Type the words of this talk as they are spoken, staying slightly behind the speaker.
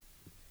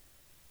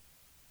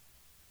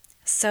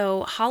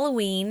So,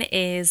 Halloween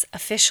is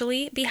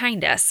officially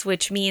behind us,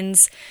 which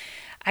means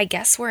I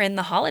guess we're in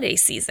the holiday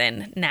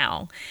season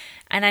now.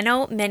 And I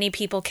know many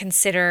people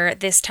consider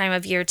this time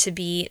of year to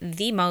be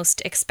the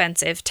most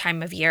expensive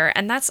time of year,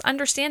 and that's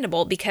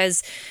understandable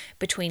because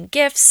between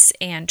gifts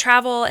and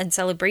travel and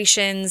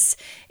celebrations,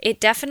 it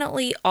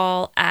definitely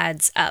all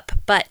adds up.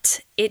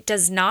 But it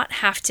does not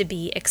have to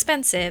be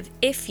expensive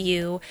if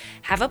you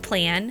have a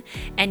plan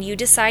and you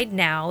decide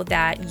now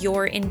that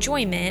your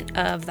enjoyment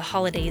of the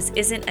holidays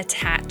isn't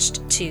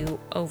attached to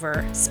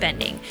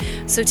overspending.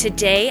 So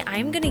today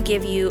I'm going to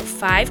give you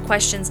 5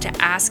 questions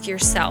to ask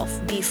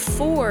yourself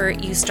before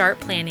you start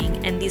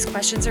planning, and these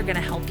questions are going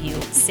to help you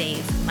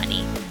save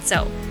money.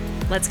 So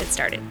let's get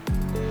started.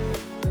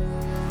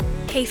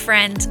 Hey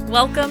friend,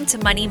 welcome to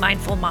Money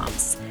Mindful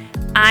Moms.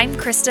 I'm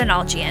Krista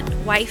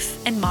Naljian,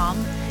 wife and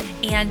mom,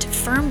 and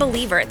firm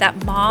believer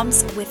that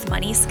moms with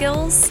money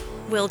skills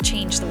will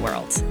change the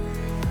world.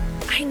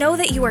 I know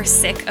that you are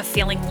sick of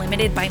feeling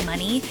limited by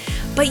money,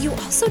 but you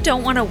also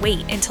don't want to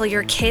wait until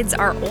your kids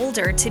are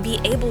older to be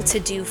able to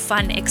do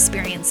fun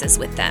experiences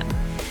with them.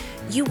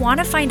 You want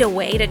to find a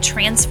way to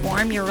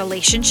transform your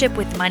relationship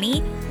with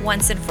money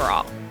once and for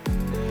all.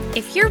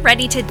 If you're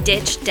ready to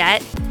ditch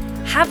debt,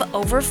 have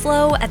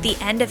overflow at the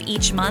end of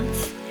each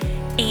month,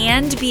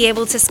 and be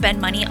able to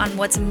spend money on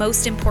what's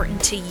most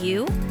important to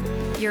you,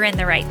 you're in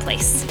the right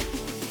place.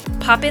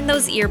 Pop in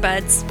those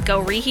earbuds,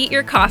 go reheat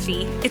your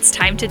coffee. It's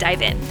time to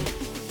dive in.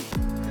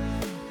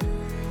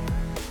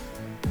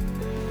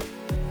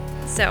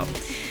 So,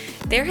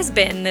 there has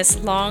been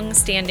this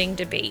long-standing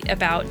debate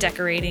about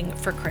decorating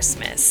for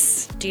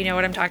Christmas. Do you know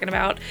what I'm talking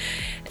about?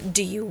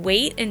 Do you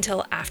wait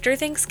until after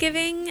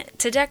Thanksgiving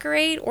to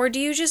decorate, or do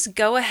you just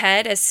go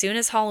ahead as soon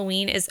as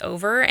Halloween is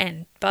over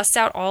and bust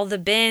out all the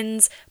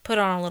bins, put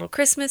on a little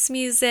Christmas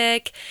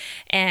music,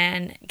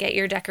 and get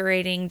your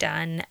decorating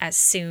done as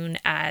soon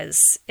as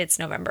it's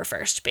November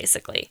 1st,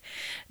 basically?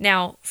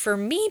 Now, for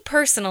me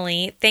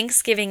personally,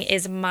 Thanksgiving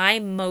is my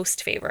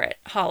most favorite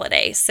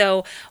holiday.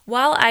 So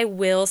while I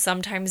will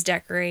sometimes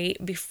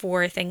decorate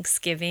before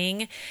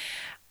Thanksgiving,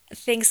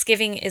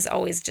 Thanksgiving is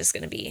always just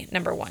going to be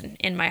number one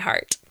in my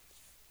heart.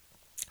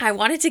 I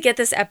wanted to get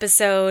this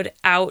episode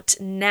out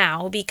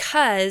now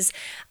because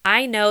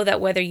I know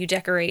that whether you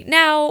decorate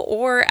now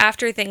or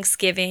after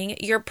Thanksgiving,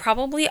 you're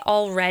probably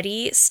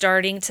already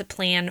starting to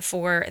plan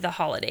for the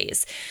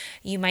holidays.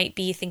 You might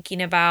be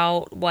thinking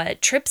about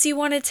what trips you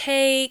want to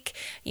take.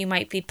 You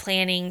might be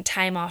planning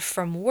time off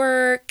from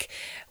work,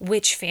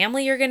 which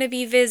family you're going to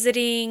be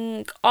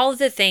visiting, all of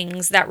the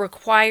things that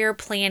require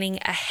planning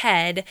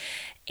ahead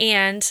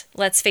and,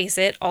 let's face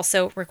it,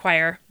 also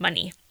require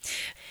money.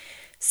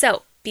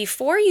 So,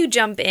 before you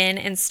jump in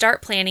and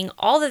start planning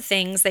all the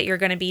things that you're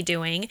going to be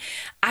doing,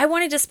 I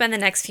wanted to spend the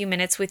next few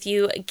minutes with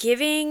you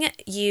giving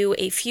you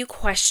a few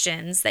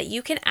questions that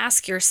you can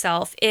ask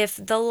yourself if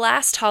the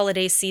last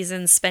holiday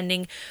season's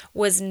spending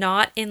was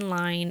not in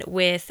line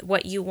with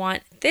what you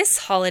want this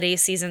holiday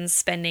season's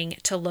spending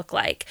to look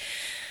like.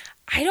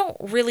 I don't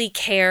really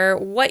care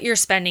what your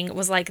spending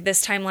was like this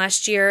time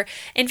last year.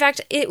 In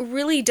fact, it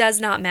really does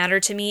not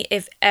matter to me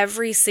if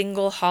every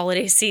single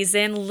holiday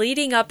season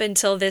leading up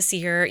until this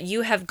year,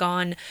 you have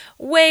gone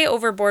way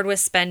overboard with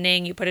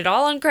spending. You put it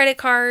all on credit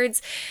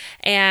cards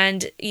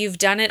and you've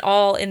done it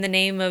all in the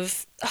name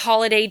of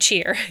holiday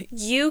cheer.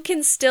 You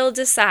can still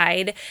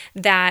decide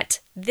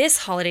that this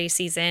holiday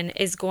season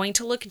is going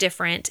to look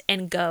different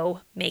and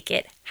go make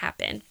it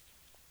happen.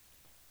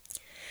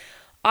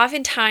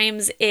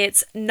 Oftentimes,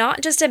 it's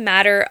not just a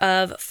matter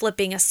of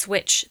flipping a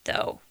switch,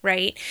 though,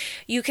 right?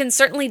 You can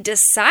certainly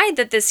decide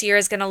that this year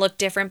is going to look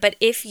different, but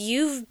if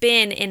you've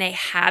been in a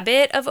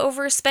habit of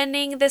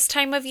overspending this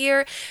time of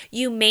year,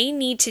 you may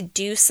need to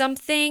do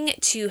something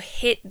to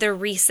hit the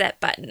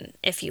reset button,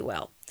 if you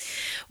will.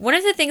 One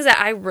of the things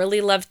that I really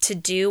love to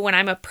do when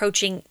I'm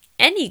approaching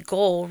any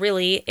goal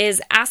really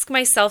is ask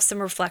myself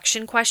some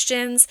reflection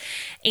questions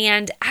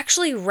and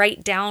actually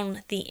write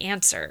down the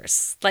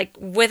answers, like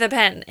with a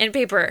pen and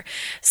paper.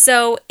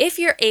 So if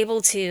you're able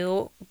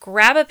to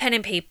grab a pen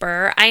and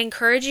paper, I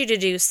encourage you to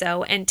do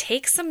so and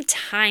take some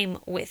time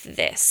with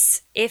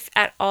this, if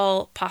at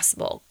all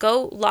possible.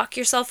 Go lock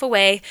yourself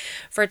away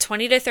for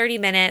 20 to 30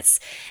 minutes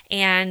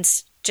and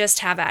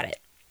just have at it.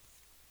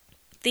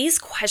 These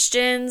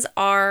questions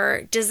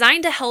are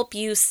designed to help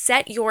you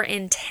set your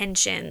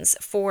intentions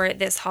for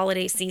this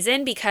holiday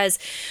season because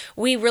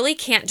we really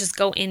can't just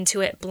go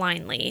into it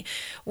blindly.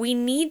 We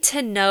need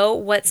to know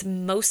what's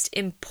most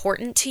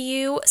important to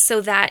you so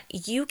that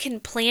you can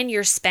plan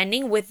your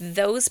spending with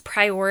those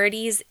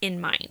priorities in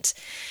mind.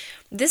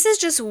 This is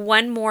just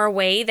one more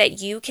way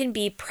that you can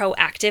be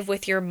proactive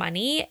with your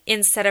money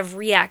instead of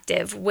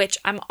reactive, which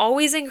I'm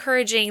always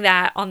encouraging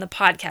that on the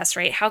podcast,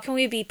 right? How can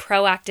we be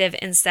proactive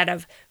instead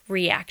of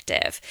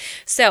reactive?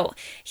 So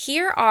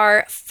here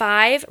are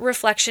 5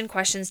 reflection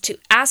questions to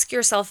ask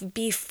yourself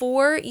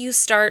before you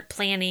start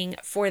planning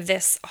for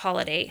this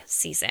holiday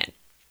season.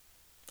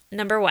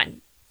 Number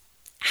 1,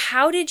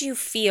 how did you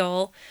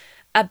feel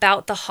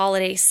about the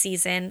holiday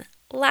season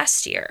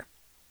last year?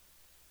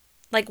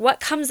 Like, what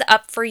comes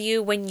up for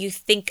you when you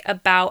think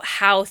about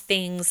how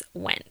things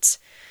went?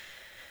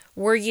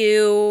 Were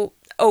you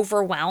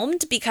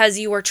overwhelmed because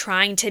you were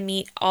trying to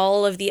meet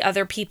all of the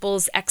other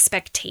people's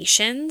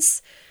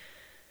expectations?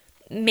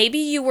 Maybe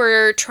you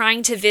were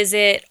trying to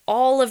visit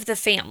all of the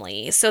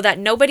family so that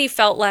nobody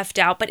felt left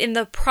out, but in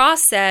the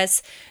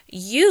process,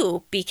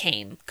 you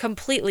became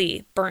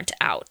completely burnt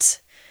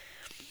out.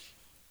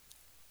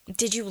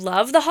 Did you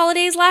love the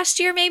holidays last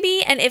year,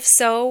 maybe? And if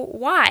so,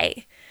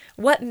 why?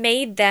 What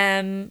made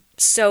them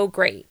so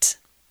great?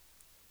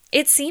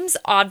 It seems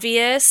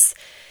obvious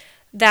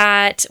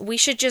that we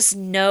should just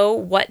know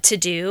what to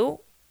do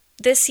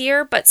this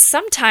year, but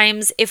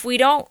sometimes if we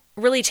don't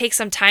really take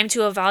some time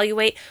to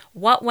evaluate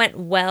what went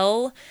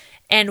well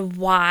and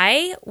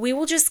why, we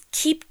will just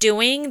keep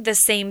doing the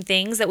same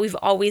things that we've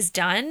always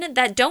done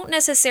that don't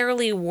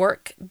necessarily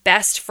work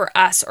best for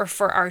us or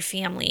for our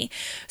family.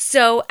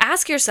 So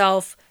ask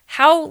yourself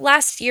how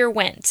last year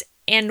went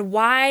and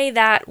why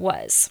that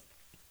was.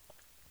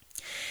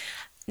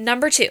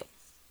 Number 2,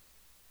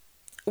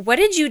 what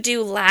did you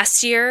do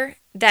last year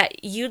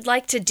that you'd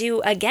like to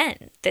do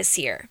again this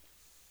year?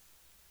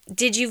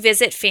 Did you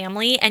visit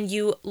family and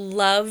you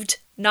loved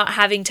not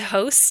having to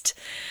host?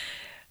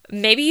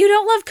 Maybe you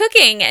don't love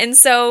cooking, and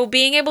so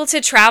being able to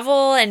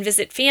travel and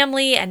visit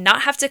family and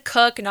not have to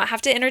cook, not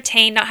have to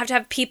entertain, not have to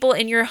have people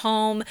in your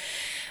home,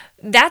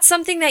 that's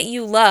something that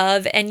you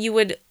love and you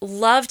would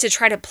love to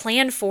try to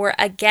plan for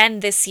again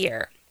this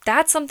year.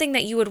 That's something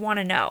that you would want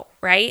to know,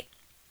 right?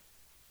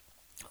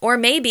 Or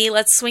maybe,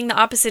 let's swing the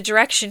opposite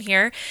direction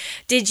here.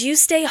 Did you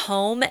stay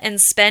home and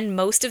spend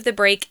most of the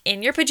break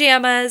in your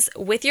pajamas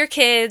with your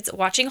kids,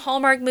 watching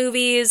Hallmark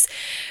movies,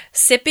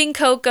 sipping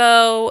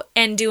cocoa,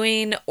 and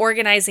doing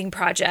organizing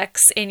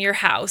projects in your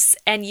house,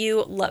 and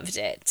you loved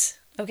it?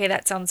 Okay,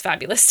 that sounds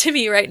fabulous to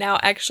me right now,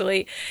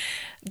 actually.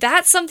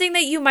 That's something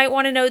that you might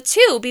want to know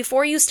too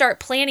before you start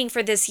planning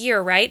for this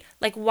year, right?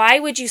 Like, why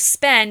would you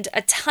spend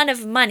a ton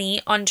of money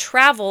on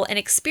travel and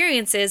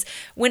experiences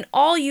when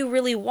all you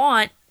really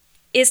want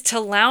is to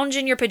lounge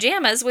in your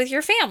pajamas with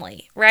your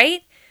family,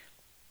 right?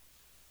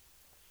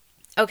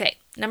 Okay,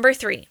 number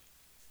 3.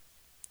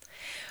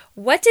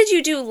 What did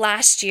you do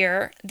last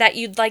year that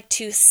you'd like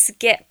to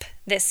skip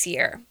this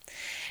year?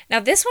 Now,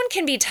 this one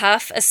can be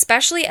tough,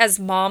 especially as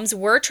moms.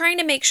 We're trying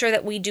to make sure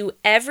that we do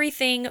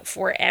everything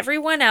for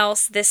everyone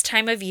else this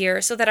time of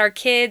year so that our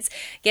kids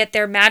get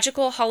their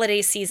magical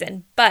holiday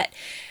season. But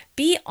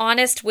be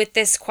honest with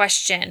this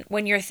question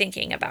when you're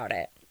thinking about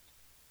it.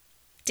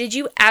 Did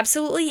you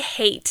absolutely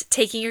hate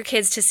taking your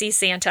kids to see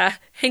Santa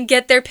and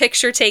get their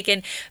picture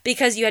taken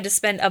because you had to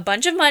spend a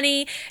bunch of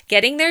money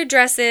getting their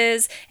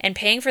dresses and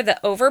paying for the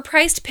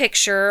overpriced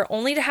picture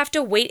only to have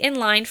to wait in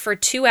line for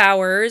 2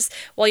 hours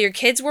while your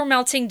kids were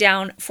melting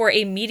down for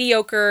a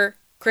mediocre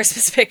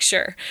Christmas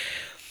picture?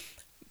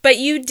 But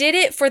you did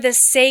it for the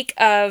sake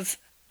of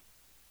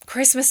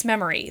Christmas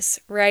memories,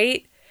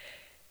 right?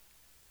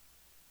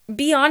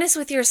 Be honest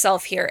with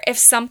yourself here. If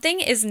something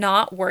is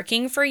not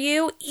working for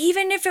you,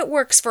 even if it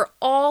works for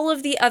all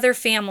of the other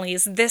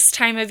families this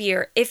time of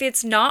year, if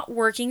it's not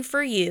working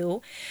for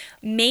you,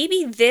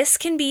 maybe this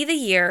can be the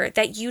year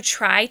that you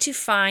try to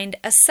find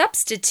a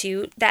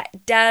substitute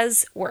that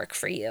does work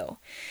for you.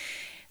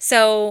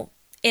 So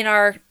in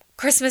our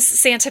Christmas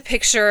Santa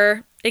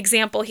picture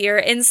example here,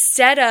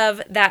 instead of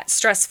that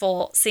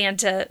stressful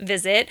Santa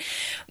visit,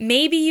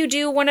 maybe you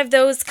do one of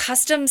those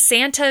custom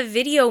Santa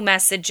video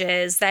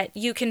messages that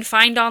you can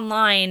find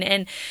online,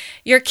 and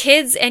your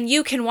kids and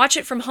you can watch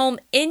it from home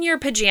in your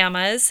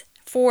pajamas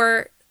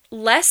for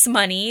less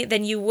money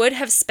than you would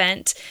have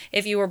spent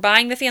if you were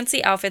buying the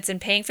fancy outfits and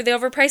paying for the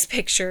overpriced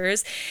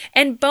pictures,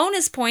 and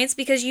bonus points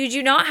because you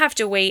do not have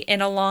to wait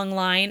in a long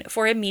line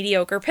for a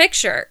mediocre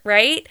picture,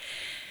 right?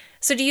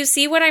 So do you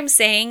see what I'm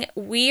saying?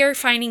 We are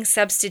finding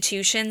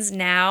substitutions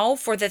now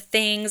for the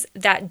things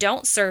that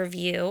don't serve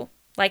you.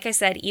 Like I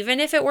said,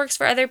 even if it works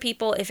for other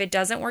people, if it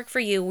doesn't work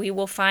for you, we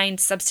will find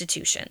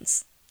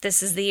substitutions.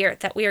 This is the year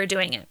that we are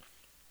doing it.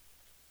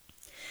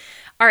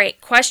 All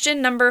right,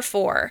 question number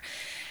 4.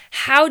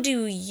 How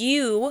do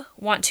you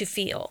want to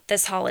feel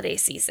this holiday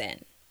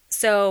season?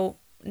 So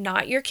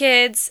not your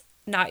kids,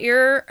 not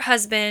your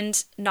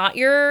husband, not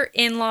your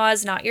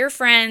in-laws, not your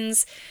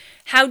friends.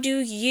 How do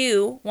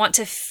you want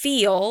to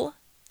feel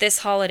this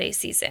holiday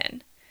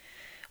season?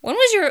 When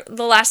was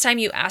the last time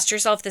you asked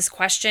yourself this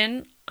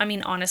question? I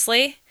mean,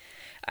 honestly,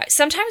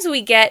 sometimes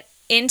we get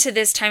into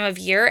this time of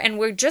year and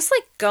we're just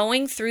like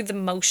going through the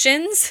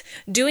motions,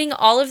 doing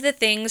all of the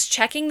things,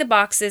 checking the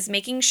boxes,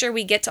 making sure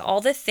we get to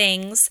all the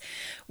things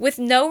with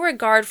no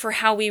regard for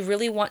how we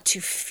really want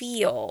to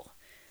feel.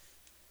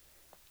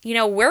 You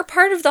know, we're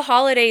part of the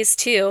holidays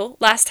too,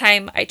 last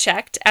time I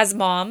checked, as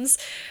moms.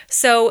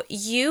 So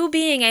you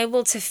being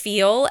able to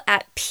feel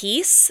at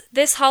peace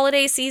this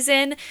holiday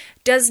season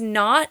does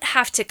not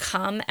have to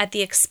come at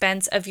the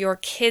expense of your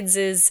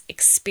kids'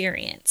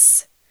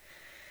 experience.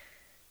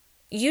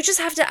 You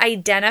just have to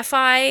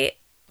identify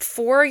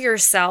for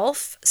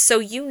yourself so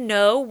you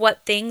know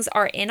what things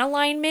are in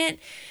alignment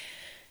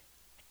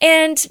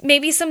and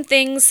maybe some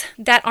things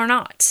that are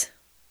not.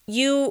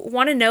 You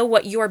want to know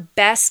what your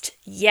best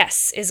yes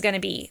is going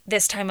to be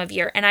this time of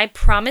year. And I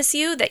promise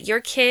you that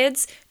your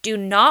kids do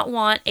not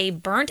want a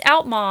burnt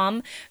out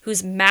mom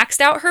who's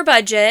maxed out her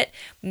budget,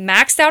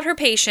 maxed out her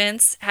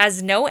patience,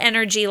 has no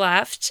energy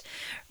left,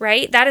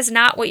 right? That is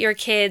not what your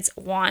kids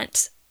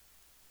want.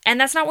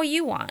 And that's not what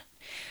you want.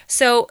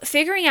 So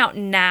figuring out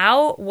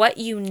now what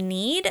you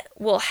need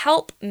will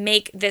help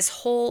make this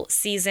whole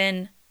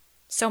season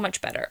so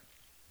much better.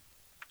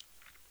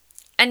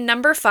 And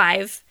number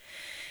 5,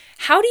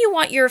 how do you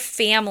want your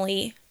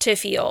family to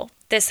feel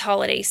this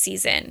holiday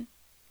season?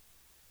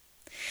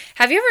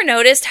 Have you ever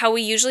noticed how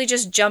we usually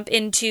just jump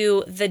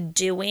into the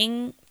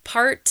doing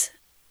part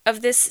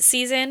of this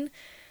season?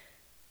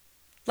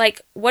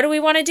 Like, what do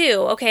we want to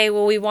do? Okay,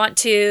 well, we want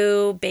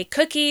to bake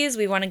cookies.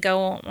 We want to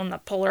go on the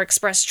Polar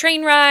Express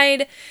train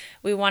ride.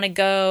 We want to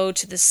go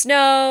to the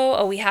snow.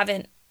 Oh, we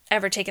haven't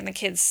ever taken the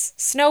kids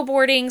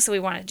snowboarding, so we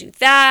want to do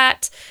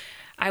that.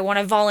 I want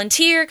to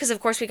volunteer because, of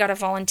course, we got to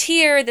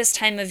volunteer this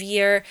time of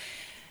year.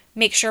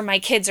 Make sure my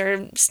kids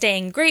are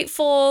staying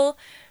grateful.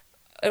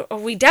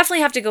 We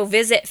definitely have to go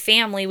visit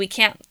family. We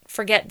can't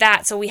forget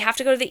that. So we have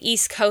to go to the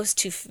East Coast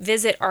to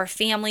visit our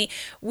family.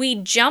 We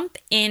jump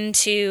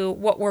into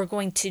what we're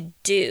going to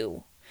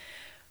do.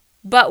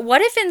 But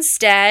what if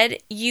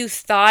instead you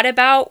thought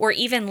about or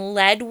even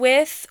led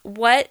with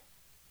what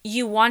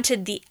you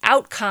wanted the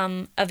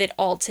outcome of it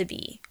all to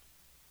be?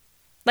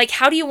 Like,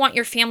 how do you want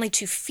your family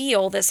to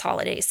feel this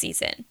holiday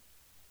season?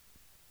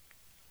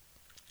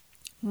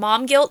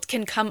 Mom guilt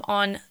can come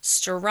on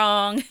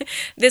strong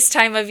this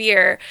time of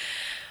year,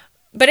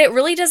 but it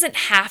really doesn't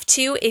have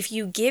to if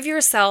you give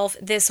yourself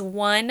this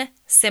one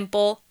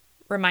simple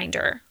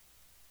reminder.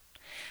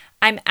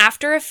 I'm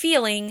after a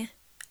feeling.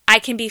 I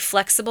can be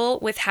flexible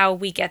with how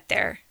we get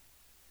there.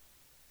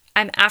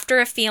 I'm after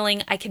a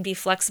feeling. I can be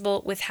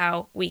flexible with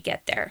how we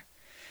get there.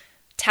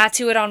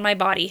 Tattoo it on my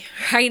body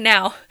right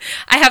now.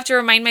 I have to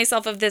remind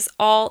myself of this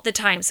all the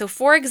time. So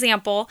for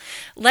example,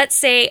 let's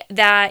say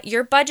that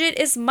your budget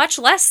is much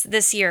less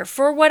this year.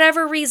 For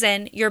whatever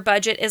reason, your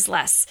budget is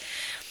less.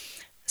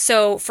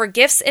 So for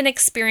gifts and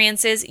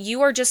experiences,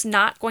 you are just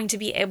not going to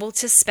be able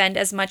to spend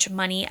as much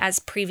money as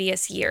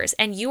previous years,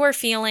 and you are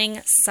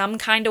feeling some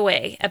kind of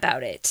way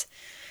about it.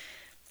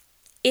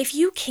 If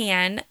you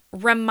can,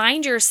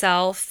 remind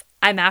yourself,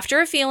 I'm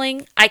after a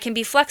feeling. I can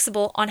be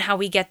flexible on how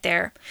we get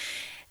there.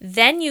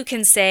 Then you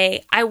can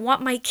say, I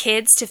want my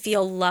kids to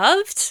feel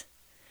loved,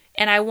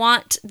 and I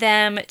want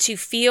them to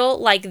feel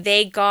like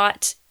they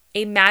got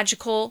a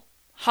magical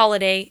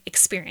holiday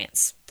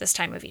experience this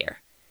time of year.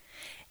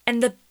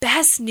 And the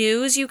best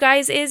news, you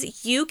guys,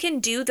 is you can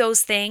do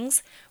those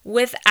things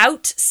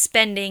without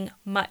spending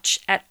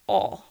much at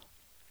all.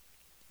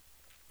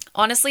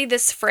 Honestly,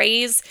 this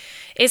phrase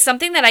is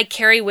something that I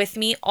carry with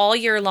me all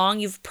year long.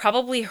 You've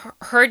probably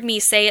heard me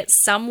say it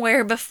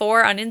somewhere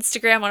before on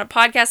Instagram, on a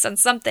podcast, on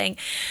something.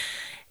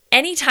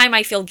 Anytime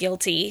I feel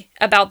guilty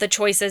about the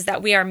choices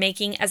that we are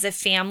making as a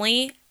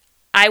family,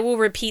 I will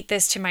repeat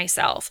this to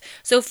myself.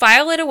 So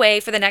file it away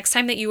for the next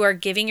time that you are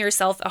giving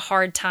yourself a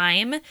hard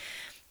time.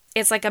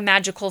 It's like a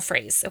magical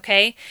phrase,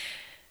 okay?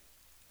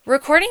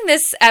 Recording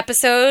this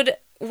episode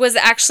was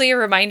actually a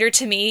reminder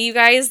to me, you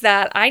guys,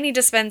 that I need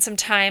to spend some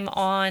time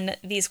on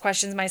these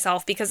questions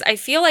myself, because I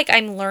feel like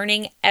I'm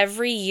learning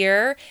every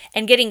year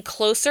and getting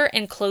closer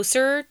and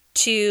closer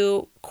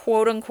to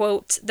quote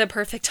unquote the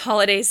perfect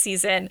holiday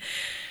season.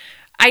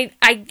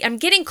 I'm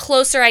getting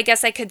closer, I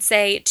guess I could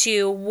say,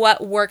 to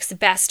what works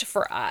best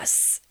for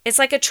us. It's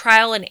like a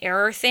trial and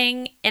error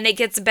thing, and it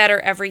gets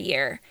better every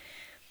year.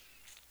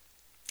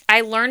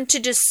 I learned to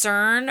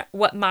discern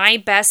what my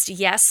best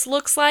yes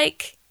looks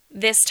like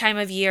this time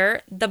of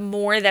year, the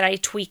more that I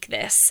tweak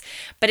this.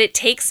 But it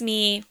takes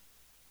me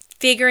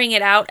figuring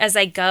it out as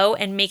I go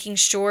and making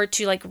sure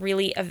to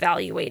really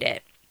evaluate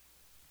it.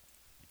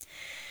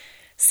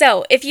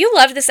 So if you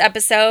loved this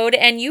episode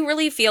and you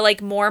really feel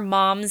like more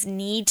moms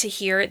need to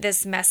hear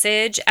this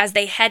message as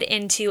they head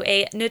into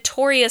a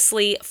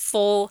notoriously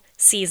full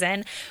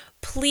season,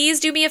 please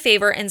do me a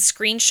favor and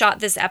screenshot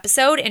this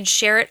episode and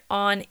share it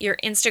on your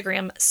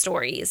Instagram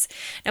stories.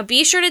 Now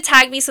be sure to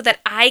tag me so that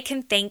I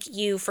can thank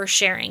you for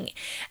sharing.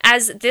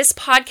 As this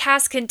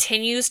podcast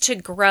continues to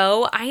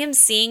grow, I am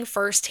seeing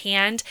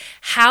firsthand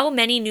how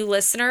many new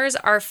listeners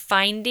are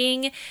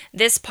finding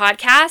this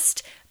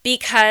podcast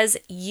because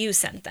you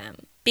sent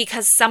them.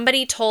 Because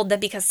somebody told them,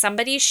 because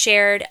somebody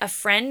shared, a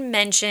friend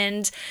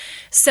mentioned.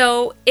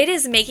 So it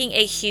is making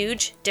a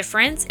huge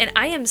difference, and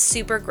I am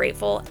super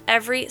grateful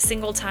every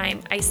single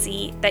time I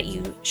see that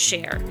you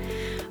share.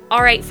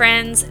 All right,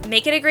 friends,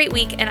 make it a great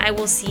week, and I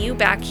will see you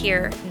back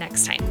here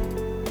next time.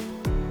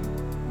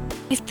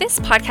 If this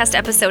podcast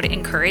episode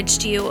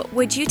encouraged you,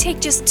 would you take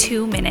just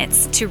 2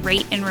 minutes to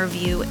rate and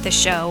review the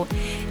show?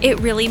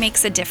 It really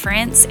makes a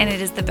difference, and it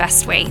is the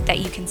best way that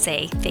you can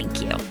say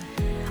thank you.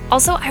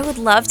 Also, I would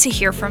love to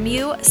hear from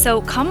you,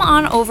 so come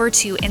on over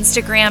to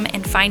Instagram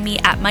and find me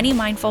at Money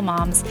Mindful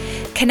Moms.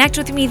 Connect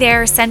with me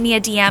there, send me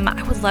a DM.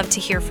 I would love to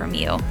hear from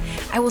you.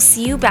 I will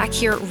see you back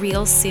here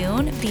real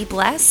soon. Be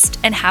blessed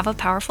and have a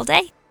powerful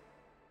day.